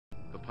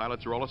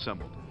pilots are all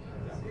assembled.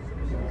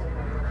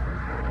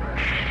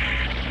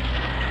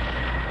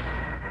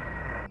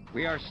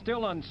 We are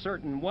still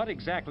uncertain what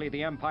exactly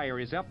the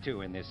Empire is up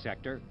to in this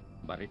sector,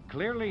 but it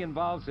clearly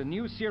involves a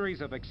new series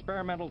of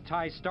experimental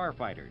TIE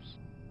starfighters.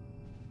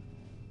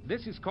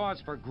 This is cause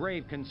for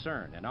grave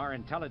concern, and our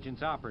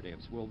intelligence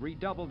operatives will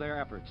redouble their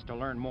efforts to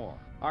learn more.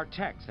 Our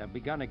techs have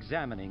begun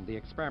examining the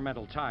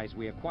experimental TIEs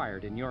we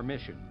acquired in your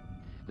mission.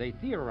 They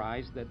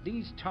theorize that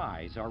these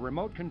TIEs are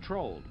remote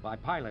controlled by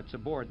pilots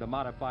aboard the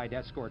modified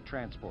escort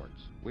transports.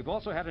 We've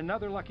also had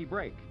another lucky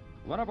break.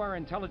 One of our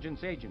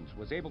intelligence agents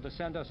was able to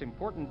send us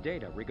important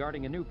data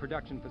regarding a new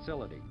production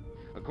facility.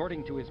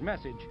 According to his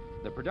message,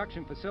 the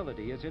production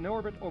facility is in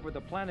orbit over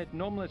the planet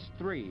Nomlis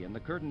 3 in the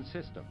Curtin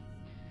system.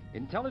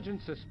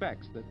 Intelligence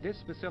suspects that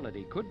this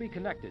facility could be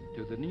connected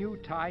to the new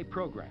TIE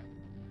program.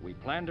 We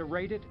plan to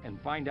raid it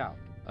and find out.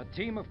 A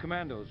team of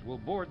commandos will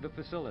board the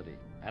facility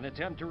and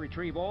attempt to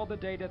retrieve all the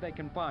data they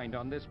can find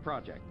on this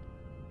project.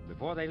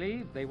 Before they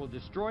leave, they will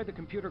destroy the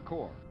computer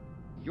core.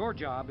 Your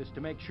job is to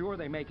make sure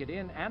they make it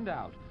in and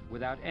out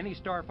without any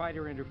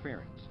starfighter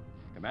interference.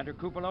 Commander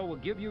Kupalo will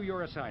give you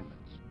your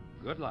assignments.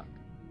 Good luck.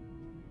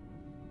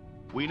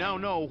 We now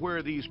know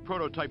where these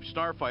prototype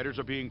starfighters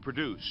are being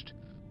produced.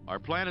 Our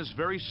plan is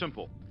very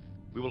simple.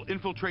 We will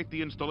infiltrate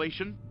the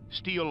installation,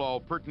 steal all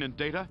pertinent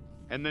data,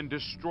 and then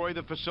destroy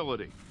the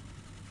facility.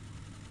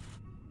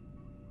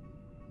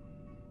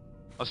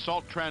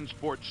 Assault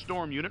Transport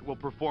Storm Unit will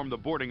perform the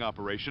boarding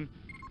operation.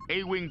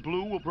 A-Wing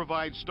Blue will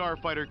provide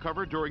starfighter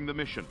cover during the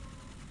mission.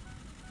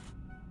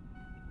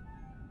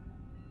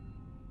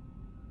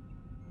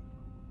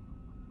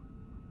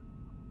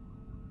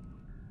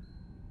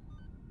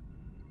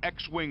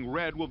 X-Wing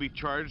Red will be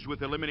charged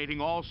with eliminating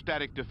all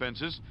static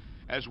defenses,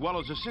 as well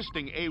as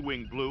assisting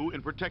A-Wing Blue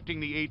in protecting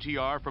the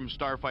ATR from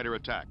starfighter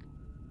attack.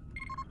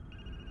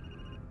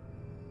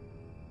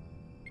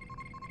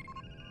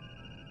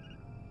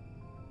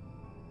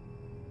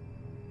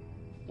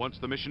 Once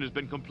the mission has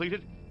been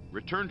completed,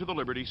 return to the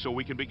Liberty so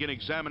we can begin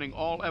examining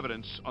all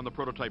evidence on the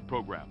prototype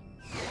program.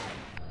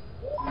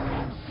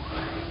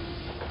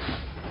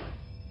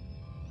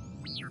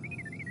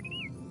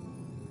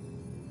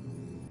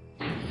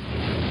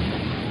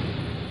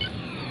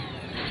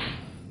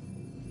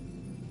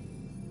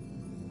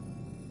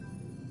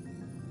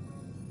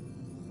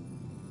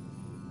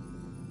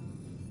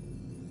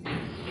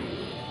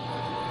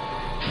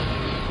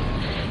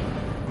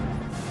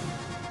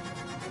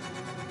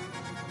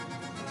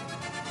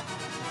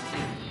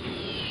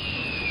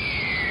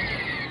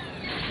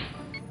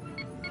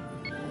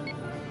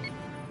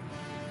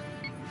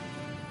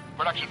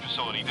 Production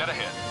facility, dead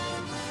ahead.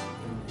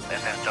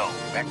 This is Joe,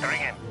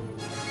 vectoring in.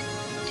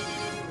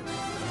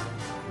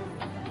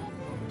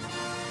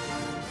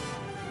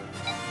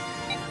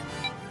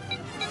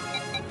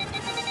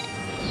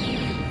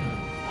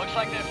 Looks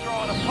like they're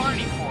throwing a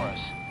party for us.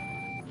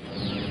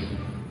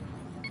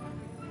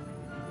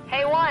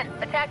 Hey, 1,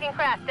 attacking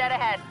craft, dead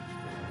ahead.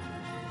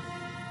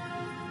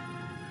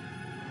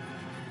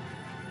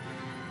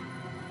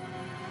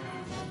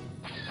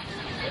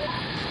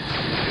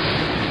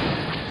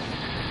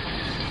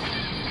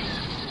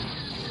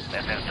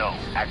 This is Joe,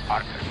 at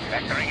Parker,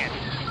 vectoring in.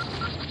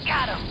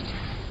 Got him.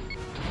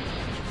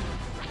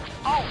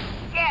 Oh,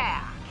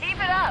 yeah. Keep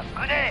it up.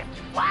 Good aim.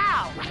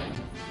 Wow.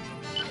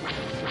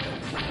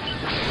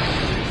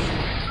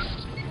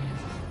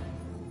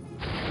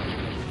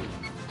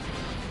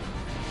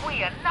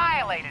 We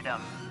annihilated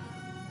them.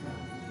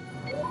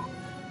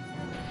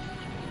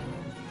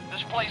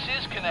 This place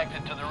is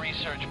connected to the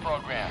research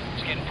program.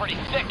 It's getting pretty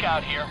thick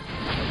out here.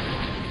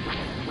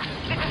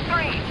 This is 3.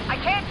 I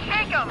can't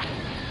shake them.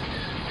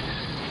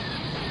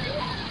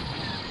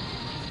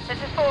 This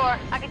is 4.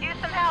 I could use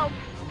some help.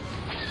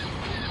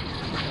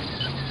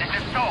 This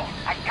is Joe,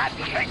 I can't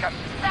shake him.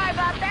 Sorry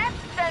about that.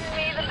 Send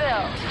me the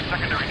bill.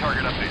 Secondary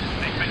target update.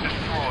 They've been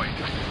destroyed.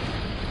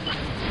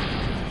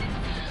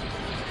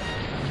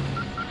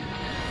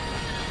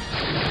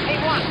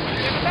 Hey, 1,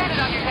 there's a bandit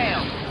on your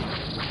tail.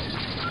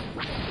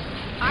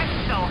 I'm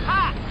so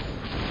hot.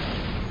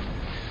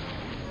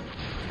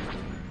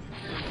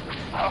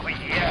 Oh,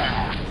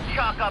 yeah.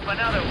 Chalk up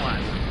another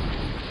one.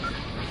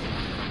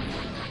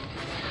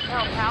 No,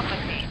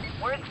 Palpatine,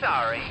 we're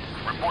sorry.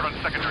 Report on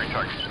secondary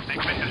targets.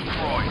 They've been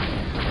destroyed.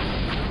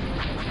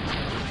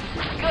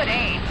 Good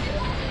aim.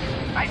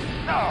 I'm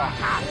so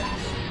hot.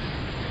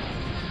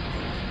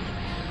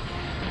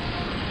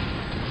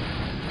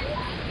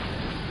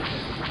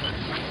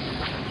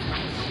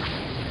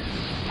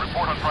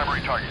 Report on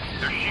primary targets.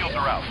 Their shields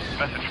are out.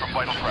 Message from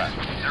Vital Craft.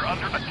 They're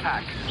under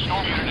attack.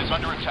 Storm Unit is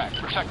under attack.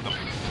 Protect them.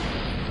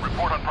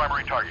 Report on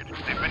primary target.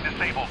 They've been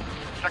disabled.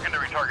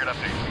 Secondary target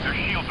update. Their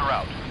shields are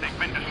out. They've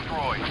been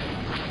destroyed.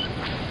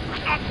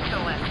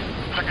 Excellent.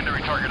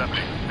 Secondary target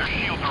update. Their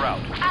shields are out.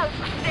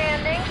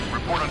 Outstanding.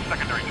 Report on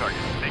secondary target.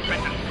 They've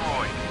been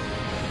destroyed.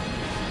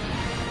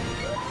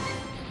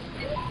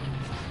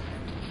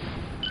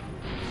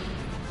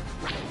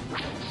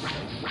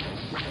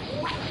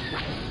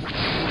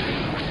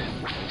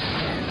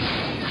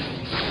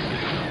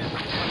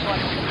 Looks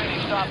like we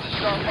finished off the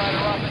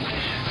starfighter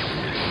opposition.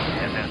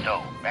 This is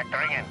Doe.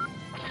 Vectoring in.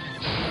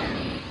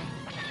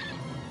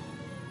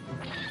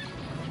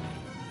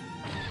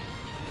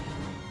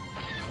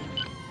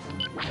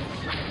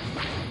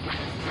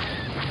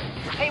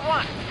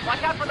 K1,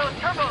 watch out for those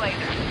turbo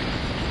lasers.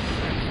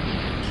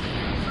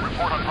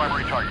 Report on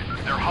primary target.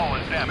 Their hull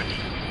is damaged.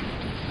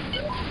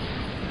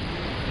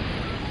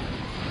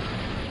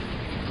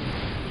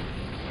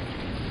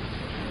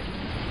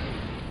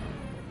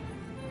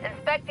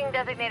 Inspecting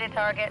designated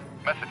target.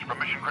 Message from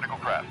Mission Critical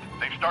Craft.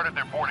 They've started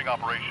their boarding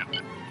operation.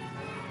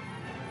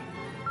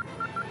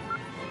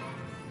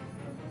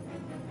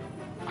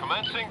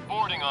 Commencing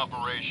boarding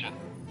operation.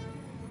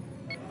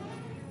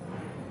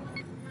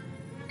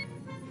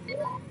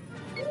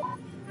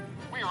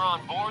 We are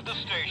on board the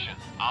station.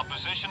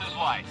 Opposition is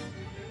light.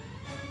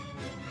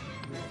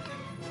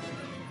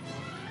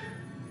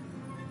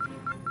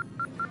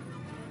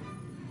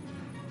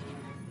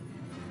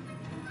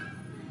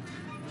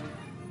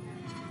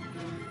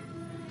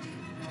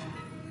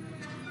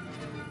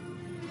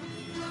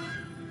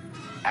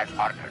 As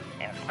ordered.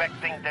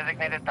 Inspecting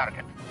designated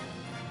target.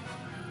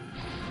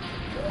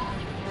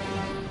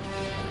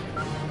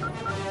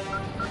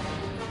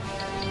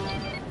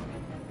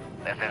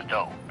 This is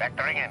Doe.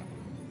 Vectoring in.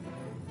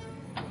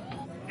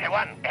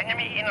 K1,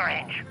 enemy in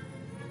range.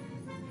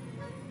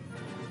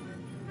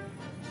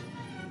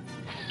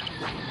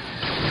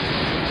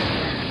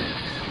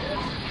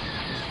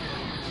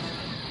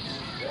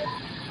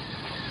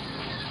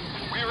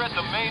 We're at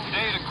the main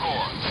data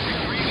core.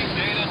 Retrieving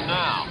data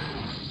now.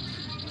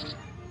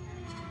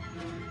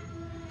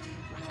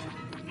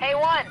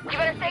 K1, you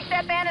better take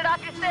that bandit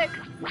off your six.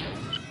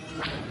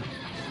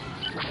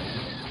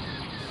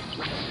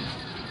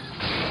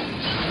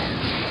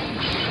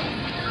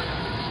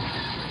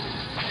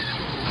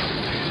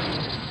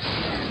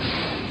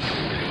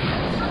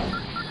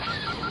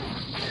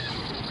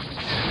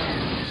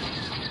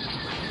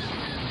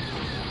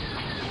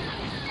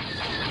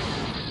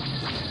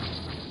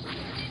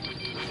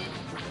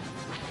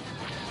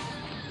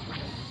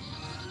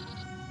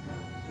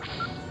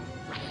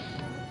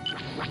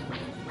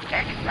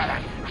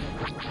 Excellent.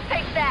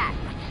 Take that.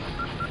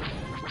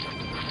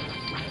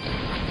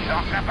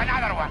 Knock up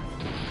another one.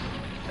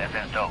 This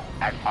is Doe.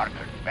 As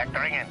ordered.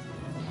 Vectoring in.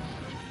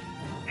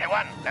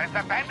 K1, there's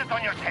a bandit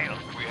on your tail.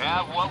 We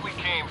have what we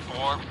came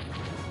for.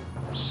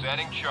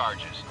 Setting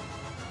charges.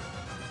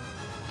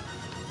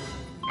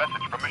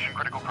 Message from Mission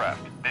Critical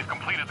Craft. They've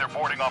completed their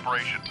boarding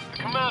operation. The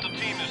commando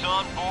team is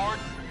on board,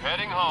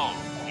 heading home.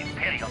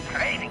 Imperial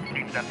training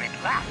seems a bit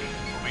lax.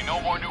 There'll be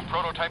no more new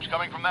prototypes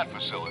coming from that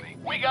facility.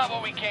 We got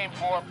what we came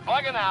for.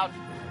 Bugging out.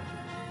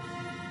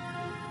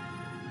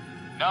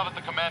 Now that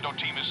the commando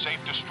team is safe,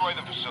 destroy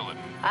the facility.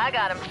 I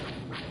got him.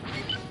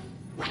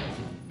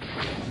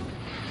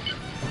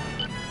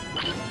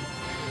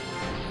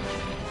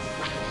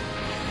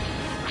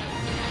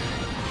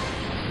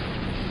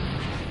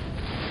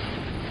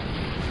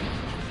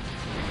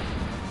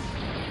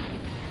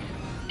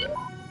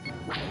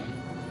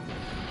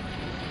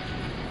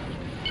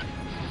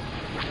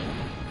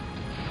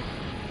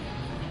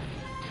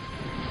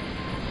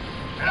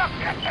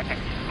 Look at it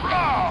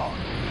explode!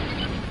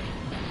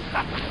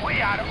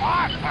 We are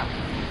awesome!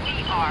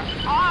 We are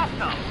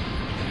awesome.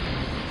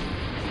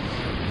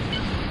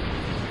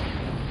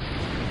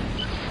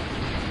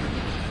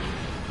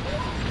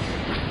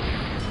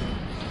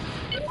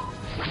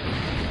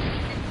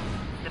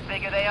 The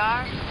bigger they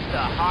are, the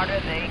harder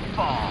they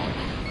fall.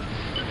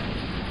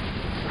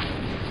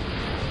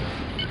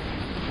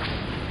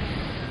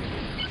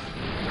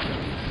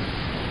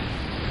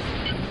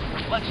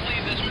 Let's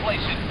leave this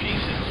place in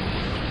pieces.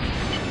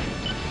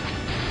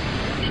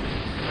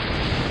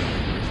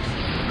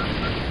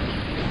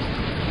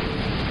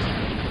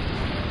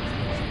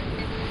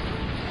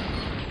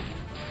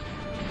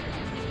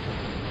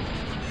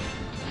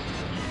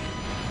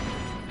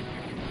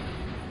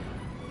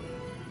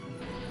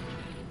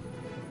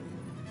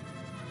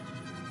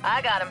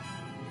 I got him.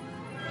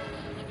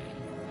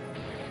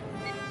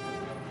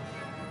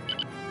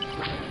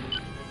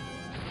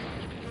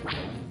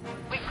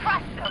 We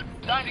crushed them.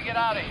 Time to get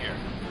out of here.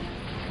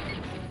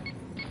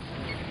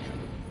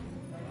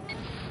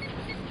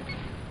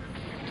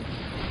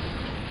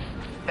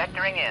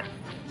 Vectoring in.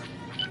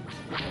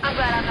 I'm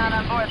glad I'm not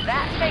on board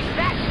that. Take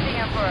that, the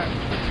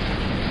Emperor.